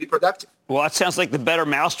tasks, and be productive. Well, that sounds like the better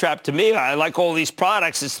mousetrap to me. I like all these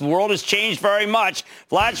products. The world has changed very much.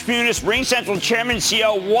 Vlad Shmunis, RingCentral Chairman and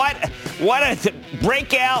CEO. What a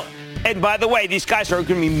breakout. And by the way, these guys are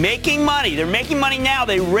going to be making money. They're making money now.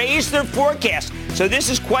 They raised their forecast. So this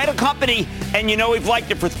is quite a company. And we've liked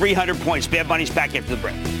it for 300 points. Bad Money's back after the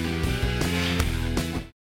break.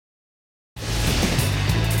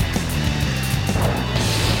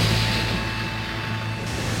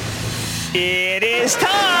 It is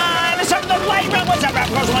time. It's time for the lightning round. What's up,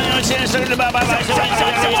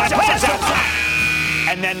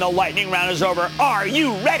 and then the lightning round is over. Are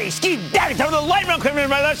you ready? Ski daddy, time for the lightning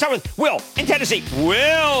round. Let's start with Will in Tennessee.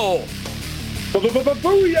 Will.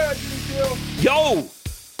 Booyah, Chill. Yo.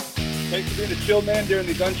 Thanks for being a chill man during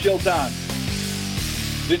these unchill times.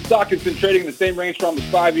 This stock has been trading in the same range for almost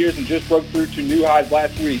 5 years and just broke through to new highs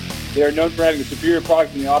last week. They are known for having a superior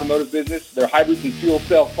product in the automotive business. Their hybrids and fuel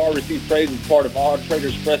cell car received praise as part of Auto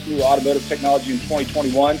Trader's Fresh New Automotive Technology in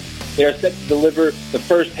 2021. They are set to deliver the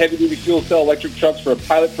first heavy-duty fuel cell electric trucks for a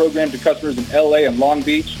pilot program to customers in L.A. and Long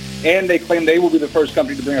Beach. And they claim they will be the first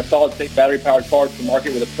company to bring a solid-state battery-powered car to the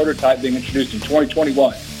market with a prototype being introduced in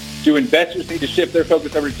 2021. Do investors need to shift their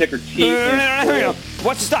focus over to ticker T?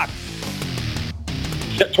 What's the stock?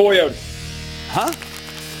 Toyota. Huh?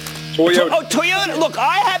 Toyota. Oh, Toyota. Look,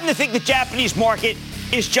 I happen to think the Japanese market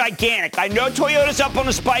is gigantic. I know Toyota's up on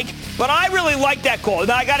a spike, but I really like that call.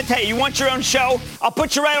 Now, I got to tell you, you want your own show? I'll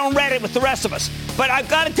put you right on Reddit with the rest of us. But I've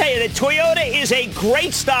got to tell you that Toyota is a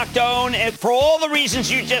great stock to own and for all the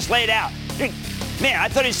reasons you just laid out. Man, I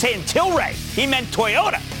thought he was saying Tilray. He meant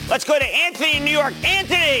Toyota. Let's go to Anthony in New York.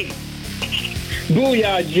 Anthony!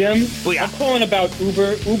 Booyah, Jim. Booyah. I'm calling about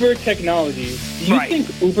Uber Technologies. Do you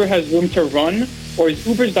think Uber has room to run, or is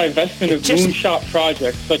Uber's divestment of moonshot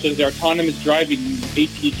projects, such as their autonomous driving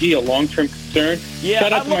ATG, a long-term concern? Yeah,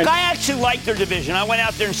 look, I actually like their division. I went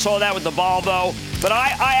out there and saw that with the Volvo. But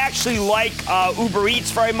I actually like Uber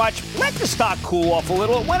Eats very much. Let the stock cool off a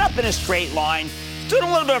little. It went up in a straight line. It's doing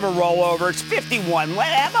a little bit of a rollover. It's 51.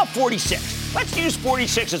 How about 46? Let's use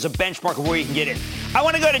 46 as a benchmark of where you can get in. I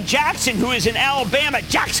want to go to Jackson, who is in Alabama.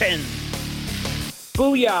 Jackson.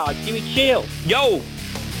 Booyah, Jimmy Chill. Yo.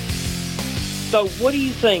 So what do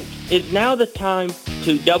you think? Is now the time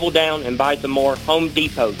to double down and buy some more Home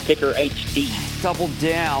Depot, ticker HD? Double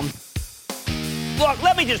down. Look,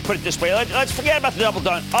 let me just put it this way. Let's forget about the double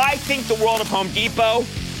down. I think the world of Home Depot.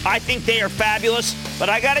 I think they are fabulous. But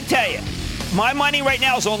I got to tell you, my money right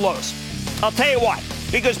now is on Lowe's. I'll tell you why.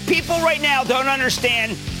 Because people right now don't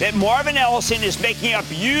understand that Marvin Ellison is making up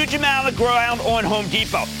a huge amount of ground on Home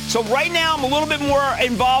Depot. So right now I'm a little bit more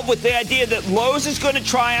involved with the idea that Lowe's is going to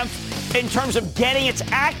triumph in terms of getting its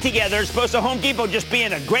act together as opposed to Home Depot just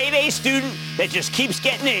being a grade A student that just keeps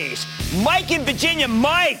getting A's. Mike in Virginia.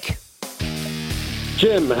 Mike.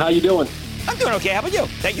 Jim, how you doing? I'm doing okay. How about you?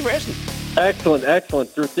 Thank you for asking. Excellent.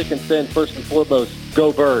 Through thick and thin, first and foremost,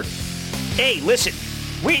 go Bird. Hey, listen.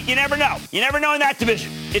 You never know. You never know in that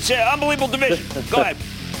division. It's an unbelievable division. Go ahead.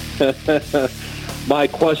 My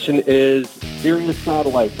question is, Sirius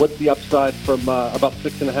Satellite, what's the upside from about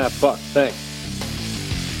 $6.50? Thanks.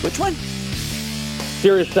 Which one?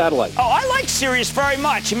 Sirius Satellite. Oh, I like Sirius very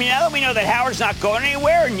much. I mean, now that we know that Howard's not going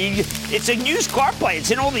anywhere, and it's a used car play.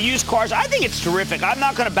 It's in all the used cars. I think it's terrific. I'm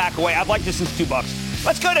not going to back away. I've liked this since $2.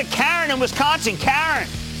 Let's go to Karen in Wisconsin. Karen.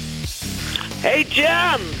 Hey,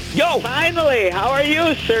 Jim. Yo. Finally. How are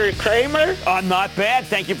you, Sir Kramer? I'm not bad.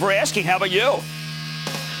 Thank you for asking. How about you?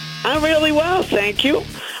 I'm really well, thank you.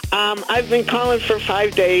 I've been calling for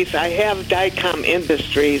 5 days. I have Dycom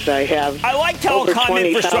Industries. I like telecom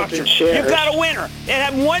infrastructure. Shares. You've got a winner. It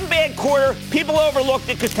had one bad quarter. People overlooked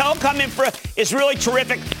it because telecom infra is really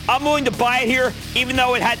terrific. I'm willing to buy it here, even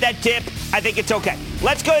though it had that dip. I think it's okay.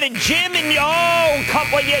 Let's go to Jim and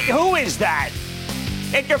who is that?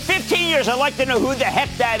 If you're 15 years, I'd like to know who the heck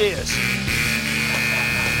that is.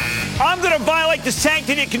 I'm going to violate the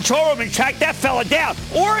sanctity of control room and track that fella down.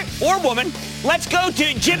 Or woman. Let's go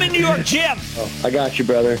to Jim in New York. Jim. Oh, I got you,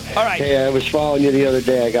 brother. All right. Hey, I was following you the other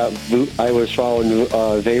day. I was following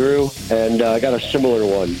Veru, and I got a similar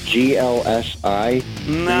one, GLSI.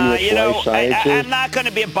 Nah, I'm not going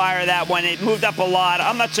to be a buyer of that one. It moved up a lot.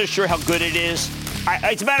 I'm not so sure how good it is.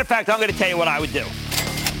 As a matter of fact, I'm going to tell you what I would do.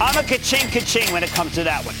 I'm a ka-ching when it comes to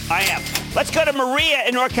that one. I am. Let's go to Maria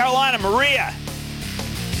in North Carolina. Maria.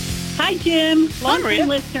 Hi, Jim. Hi, Maria. Long-time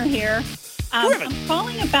listener here. I'm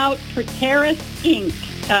calling about Proteris Inc.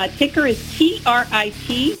 Ticker is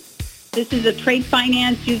TRIT. This is a trade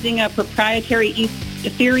finance using a proprietary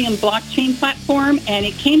Ethereum blockchain platform, and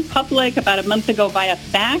it came public about a month ago via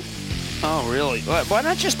SPAC. Oh, really? Why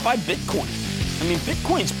not just buy Bitcoin? I mean,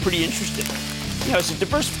 Bitcoin's pretty interesting. It's a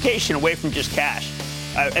diversification away from just cash.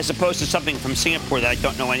 As opposed to something from Singapore that I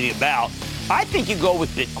don't know anything about. I think you go with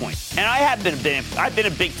Bitcoin. And I've been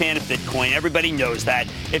a big fan of Bitcoin. Everybody knows that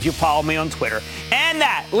if you follow me on Twitter. And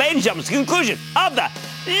that, ladies and gentlemen, is the conclusion of the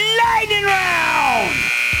Lightning Round.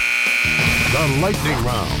 The Lightning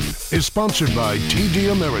Round is sponsored by TD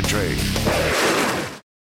Ameritrade.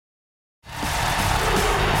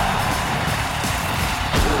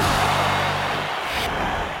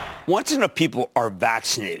 Once enough people are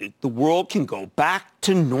vaccinated, the world can go back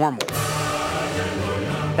to normal.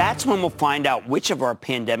 That's when we'll find out which of our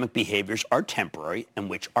pandemic behaviors are temporary and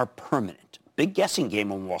which are permanent. Big guessing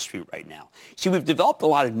game on Wall Street right now. See, we've developed a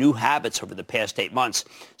lot of new habits over the past 8 months.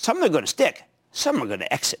 Some are going to stick. Some are going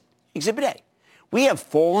to exit. Exhibit A. We have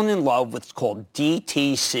fallen in love with what's called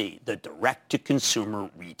DTC, the direct-to-consumer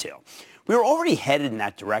retail. We were already headed in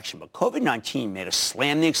that direction, but COVID-19 made us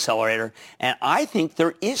slam the accelerator, and I think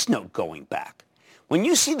there is no going back. When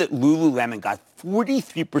you see that Lululemon got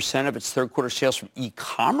 43% of its third quarter sales from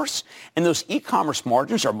e-commerce, and those e-commerce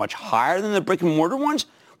margins are much higher than the brick-and-mortar ones,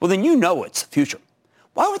 well, then you know it's the future.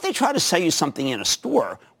 Why would they try to sell you something in a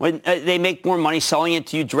store when they make more money selling it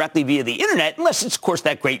to you directly via the internet, unless it's, of course,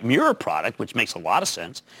 that great mirror product, which makes a lot of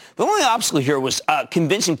sense. The only obstacle here was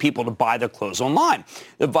convincing people to buy their clothes online.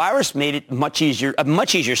 The virus made it a much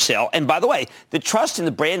easier sale. And by the way, the trust in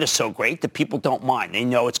the brand is so great that people don't mind. They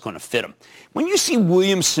know it's going to fit them. When you see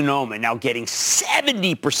Williams-Sonoma now getting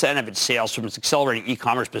 70% of its sales from its accelerating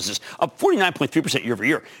e-commerce business, up 49.3% year over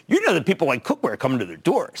year, you know that people like cookware coming to their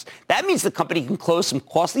doors. That means the company can close some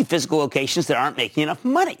costly physical locations that aren't making enough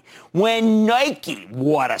money. When Nike,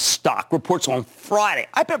 what a stock, reports on Friday,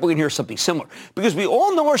 I bet we're going to hear something similar because we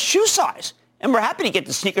all know our shoe size and we're happy to get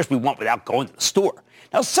the sneakers we want without going to the store.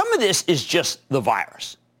 Now, some of this is just the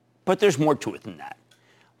virus, but there's more to it than that.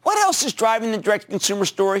 What else is driving the direct-to-consumer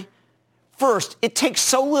story? First, it takes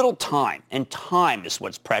so little time, and time is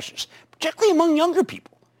what's precious, particularly among younger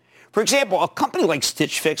people. For example, a company like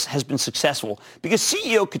Stitch Fix has been successful because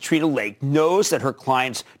CEO Katrina Lake knows that her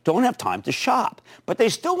clients don't have time to shop, but they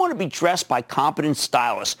still want to be dressed by competent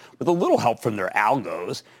stylists with a little help from their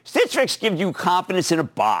algos. Stitch Fix gives you confidence in a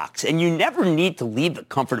box, and you never need to leave the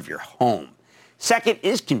comfort of your home. Second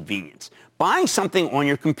is convenience. Buying something on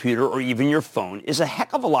your computer or even your phone is a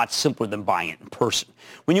heck of a lot simpler than buying it in person.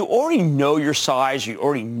 When you already know your size, you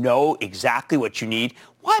already know exactly what you need,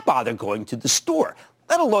 why bother going to the store?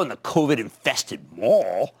 Let alone the COVID-infested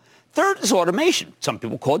mall. Third is automation. Some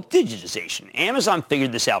people call it digitization. Amazon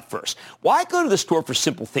figured this out first. Why go to the store for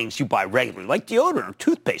simple things you buy regularly, like deodorant or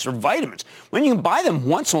toothpaste or vitamins, when you can buy them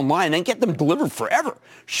once online and then get them delivered forever?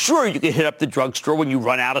 Sure, you can hit up the drugstore when you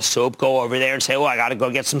run out of soap, go over there and say, oh, I got to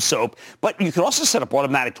go get some soap. But you can also set up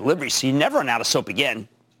automatic delivery so you never run out of soap again.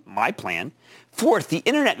 My plan. Fourth, the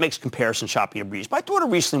internet makes comparison shopping a breeze. My daughter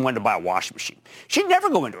recently went to buy a washing machine. She'd never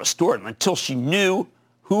go into a store until she knew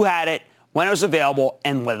who had it, when it was available,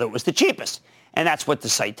 and whether it was the cheapest. And that's what the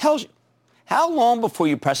site tells you. How long before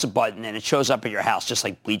you press a button and it shows up at your house just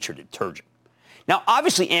like bleach or detergent? Now,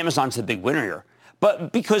 obviously, Amazon's the big winner here,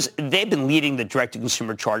 but because they've been leading the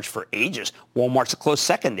direct-to-consumer charge for ages. Walmart's a close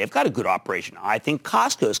second. They've got a good operation. I think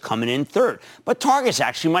Costco's coming in third. But Target's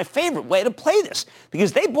actually my favorite way to play this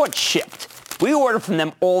because they bought Shipt. We order from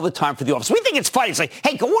them all the time for the office. We think it's funny. It's like,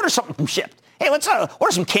 hey, go order something from Shipt. Hey, let's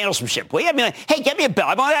order some candles from Shipt. Will you? I mean, like, hey, get me a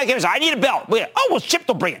bell. I need a bell. Oh, well, Shipt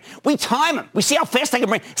will bring it. We time them. We see how fast they can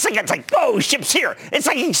bring it. It's like, whoa, Shipt's here. It's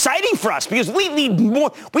like exciting for us because we lead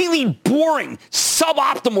boring,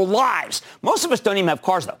 suboptimal lives. Most of us don't even have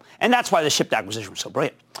cars, though. And that's why the Shipt acquisition was so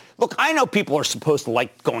brilliant. Look, I know people are supposed to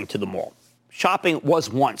like going to the mall. Shopping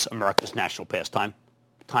was once America's national pastime.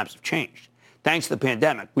 Times have changed. Thanks to the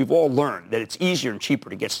pandemic, we've all learned that it's easier and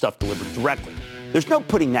cheaper to get stuff delivered directly. There's no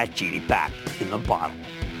putting that genie back in the bottle.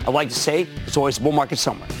 I'd like to say there's always a bull market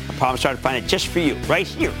somewhere. I promise I'll find it just for you right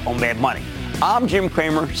here on Mad Money. I'm Jim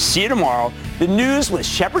Cramer. See you tomorrow. The news with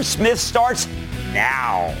Shepard Smith starts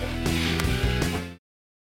now.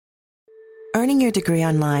 Earning your degree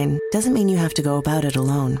online doesn't mean you have to go about it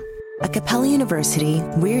alone. At Capella University,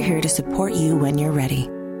 we're here to support you when you're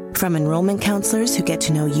ready. From enrollment counselors who get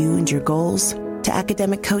to know you and your goals, to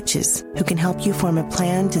academic coaches who can help you form a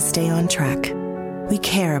plan to stay on track. We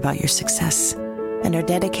care about your success and are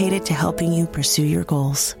dedicated to helping you pursue your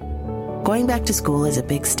goals. Going back to school is a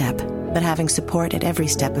big step, but having support at every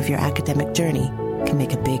step of your academic journey can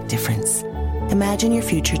make a big difference. Imagine your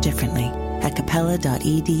future differently at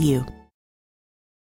capella.edu.